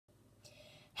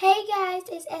Hey guys,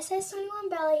 it's SS21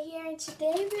 Bella here, and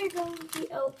today we're going to be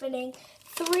opening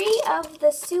 3 of the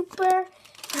Super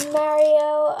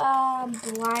Mario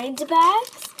blind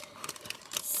bags.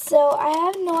 So I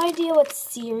have no idea what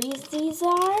series these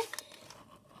are,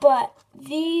 but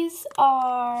these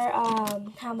are,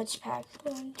 how much pack?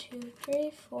 1, 2,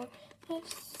 3, 4, 5,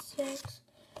 6.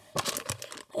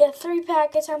 Yeah, 3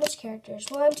 packets. How much characters?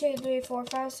 1, 2, 3, 4,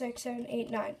 5, 6, 7,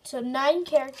 8, 9. So 9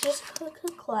 characters to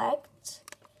collect.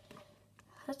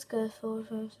 That's good. 4,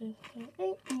 5, 6, 7,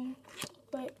 8.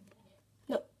 Wait.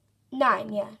 No.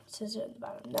 9, yeah. It says it at the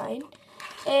bottom. 9.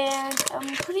 And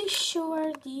I'm pretty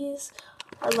sure these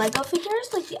are Lego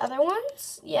figures like the other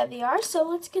ones. Yeah, they are. So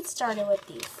let's get started with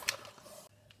these.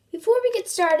 Before we get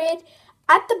started,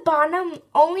 at the bottom,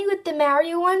 only with the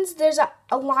Mario ones, there's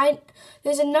a line,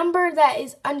 there's a number that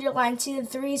is underlined. See the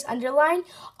 3 is underlined?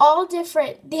 All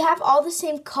different. They have all the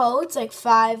same codes, like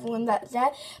 5, 1,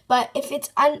 that. But if it's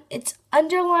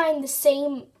underlined the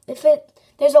same,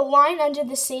 there's a line under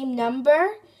the same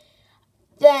number,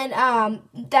 then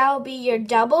that will be your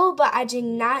double. But I did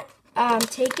not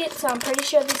take it, so I'm pretty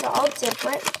sure these are all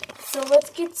different. So let's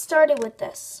get started with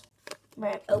this.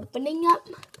 Right, opening up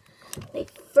my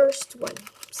first one.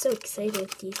 I'm so excited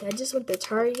with these. I just went to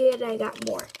Target. I got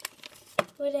more.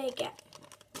 What did I get?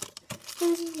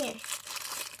 What's in here?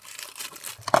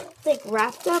 It's like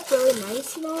wrapped up really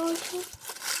nice and all.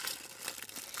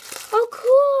 Oh,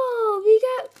 cool! We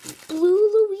got Blue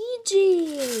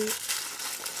Luigi.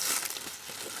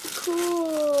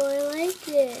 Cool. I like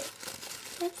it.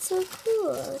 That's so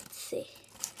cool. Let's see.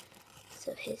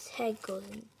 So his head goes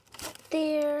in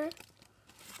there.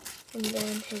 And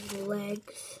then his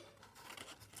legs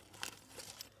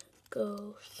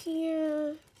go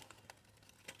here.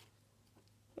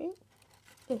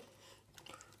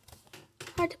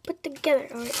 Hard to put together.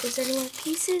 Alright, is there any more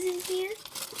pieces in here?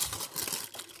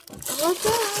 Okay.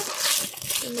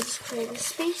 Let me just clear the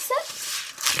space up.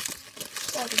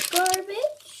 Got the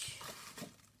garbage.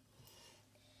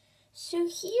 So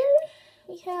here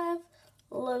we have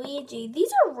Luigi.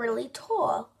 These are really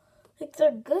tall. Like,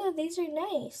 they're good. These are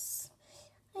nice.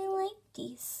 I like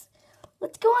these.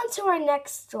 Let's go on to our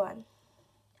next one.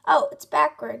 Oh, it's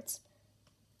backwards.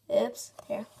 Oops.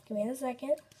 Here, give me a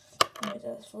second. I'm going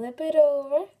to just flip it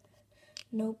over.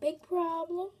 No big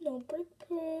problem. No big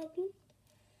problem.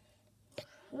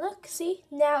 Look, see?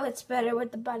 Now it's better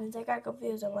with the buttons. I got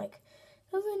confused. I'm like,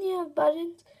 doesn't he have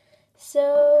buttons?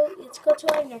 So, let's go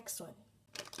to our next one.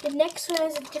 The next one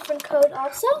is a different code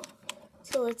also.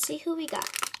 So, let's see who we got.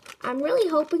 I'm really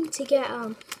hoping to get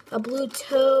a blue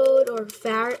Toad or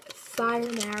Fire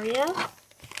Mario.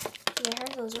 Yeah,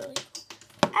 those really.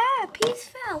 Ah, piece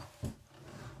fell.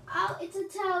 Oh, it's a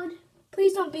Toad.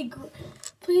 Please don't be green.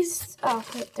 Please. Oh,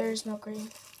 wait, there's no green.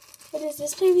 What is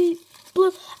this? Maybe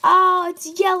blue. Oh,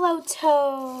 it's yellow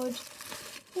Toad.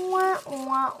 Wah,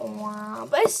 wah, wah.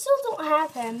 But I still don't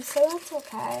have him, so that's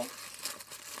okay.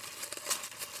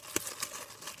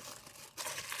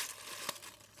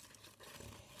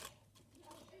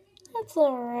 That's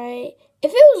alright.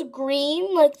 If it was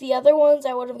green like the other ones,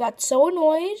 I would have got so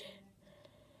annoyed.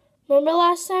 Remember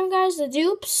last time, guys? The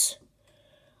dupes?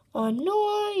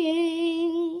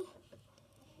 Annoying.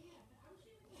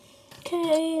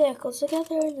 Okay, that goes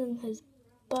together, and then his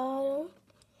bottom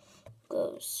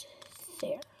goes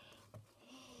there.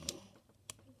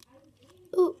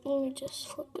 Ooh, let me just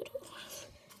flip it over.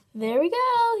 There we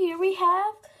go. Here we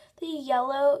have the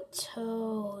yellow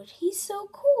Toad. He's so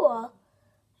cool.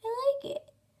 I like it.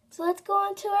 So let's go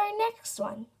on to our next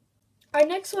one. Our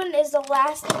next one is the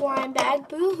last blind bag,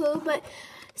 boo-hoo, but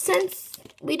since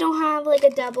we don't have like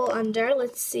a double under,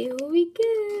 let's see who we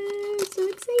get. So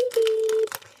excited.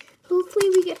 Hopefully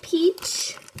we get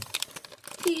Peach.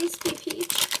 Please be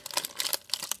Peach.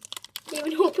 Can't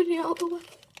even open it all the way.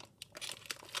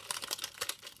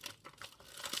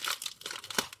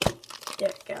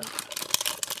 There we go.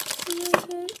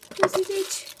 Is it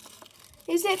Peach?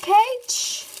 Is it Peach?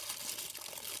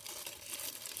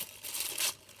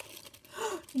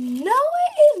 No,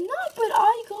 it is not, but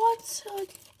I got a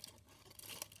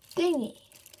thingy.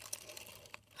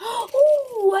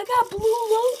 Oh, I got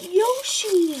blue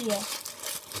Yoshi.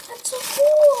 That's so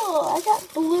cool. I got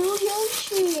blue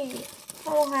Yoshi. I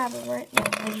don't have it right now.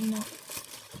 I do not.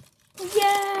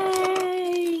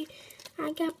 Yay!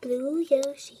 I got blue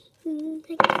Yoshi.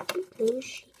 I got blue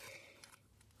Yoshi.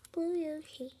 Blue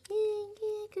Yoshi.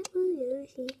 I got blue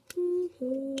Yoshi.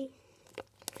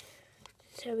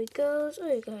 There he goes. Oh,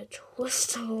 you gotta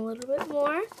twist him a little bit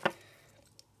more.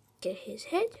 Get his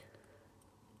head.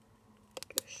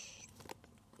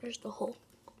 There's the hole.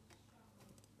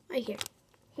 Right here.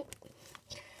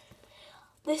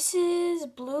 This is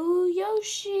Blue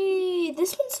Yoshi.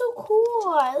 This one's so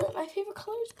cool. My favorite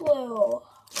color is blue. Oh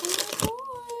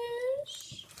my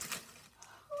gosh.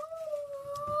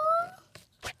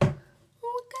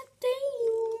 Look at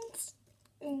these.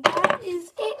 And that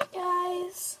is it,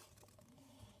 guys.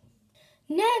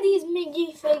 None of these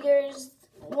Mickey figures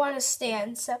want to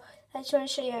stand, so I just want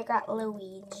to show you. I got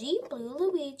Luigi, Blue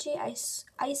Luigi, Ice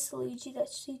Luigi that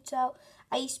shoots out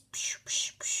ice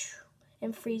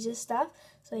and freezes stuff.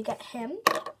 So I got him.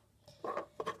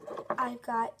 I've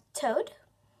got Toad.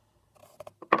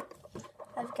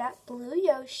 I've got Blue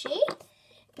Yoshi.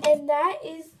 And that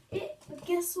is it. But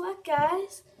guess what,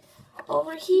 guys?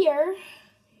 Over here,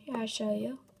 I'll show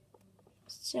you.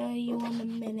 Show you in a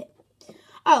minute.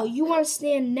 Oh, you want to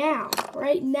stand now.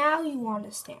 Right now you want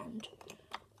to stand.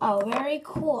 Oh, very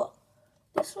cool.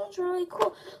 This one's really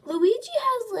cool. Luigi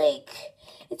has like,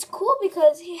 it's cool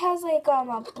because he has like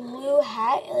a blue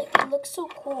hat. Like, it looks so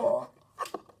cool.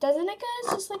 Doesn't it,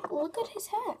 guys? Just like, look at his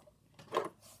hat.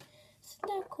 Isn't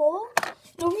that cool?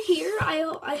 And over here,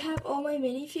 I have all my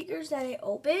minifigures that I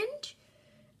opened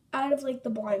out of like the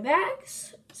blind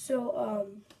bags. So,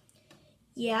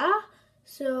 yeah.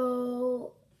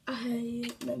 So,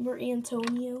 I remember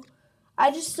Antonio.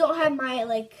 I just don't have my,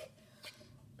 like,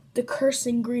 the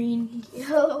cursing green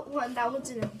yellow one. That one's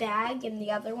in a bag, and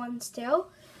the other one's too.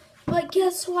 But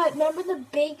guess what? Remember the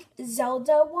big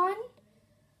Zelda one?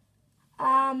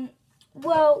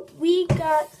 Well, we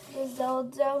got the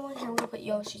Zelda one. Here, we're going to put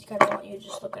Yoshi's because I don't want you to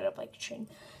just look it up like a train.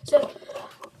 So,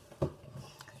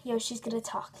 Yoshi's going to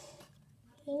talk.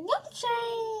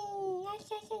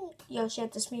 Yoshi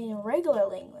had to speak in regular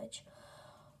language.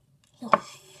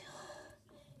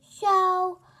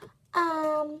 So,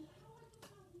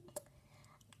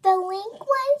 the link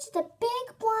one's the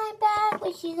big blind bag,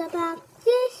 which is about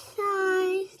this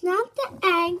size, not the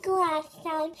egg last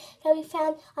time that we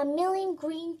found a million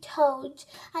green toads.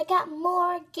 I got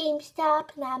more at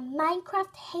GameStop, and I have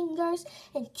Minecraft hangers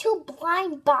and 2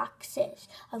 blind boxes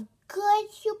of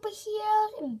good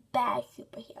superheroes and bad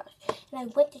superheroes. And I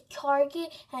went to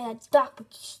Target, and I got Dr.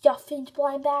 Stuffin's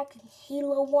blind bags and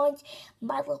Halo ones,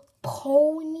 My Little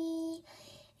Pony,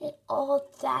 and all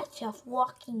that stuff.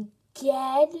 Walking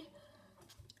Dead,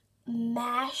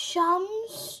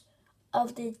 mashups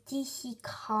of the DC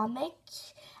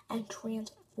Comics, and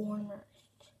Transformers.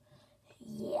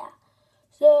 Yeah.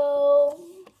 So,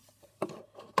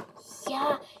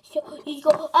 yeah. So, you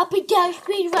go up and down,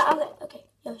 speed around. Okay.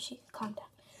 Yoshi, calm down.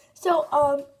 So,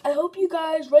 I hope you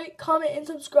guys rate, comment, and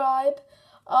subscribe.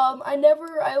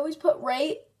 I always put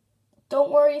rate.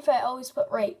 Don't worry if I always put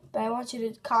rate, but I want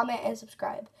you to comment and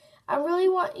subscribe. I really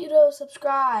want you to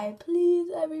subscribe.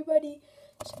 Please, everybody,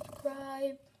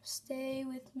 subscribe. Stay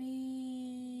with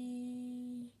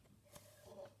me.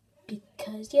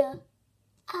 Because you're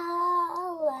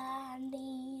all I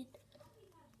need.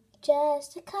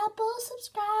 Just a couple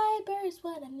subscribers,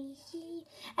 what I mean.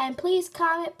 And please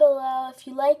comment below if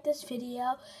you like this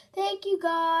video. Thank you,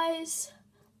 guys.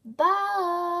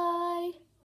 Bye.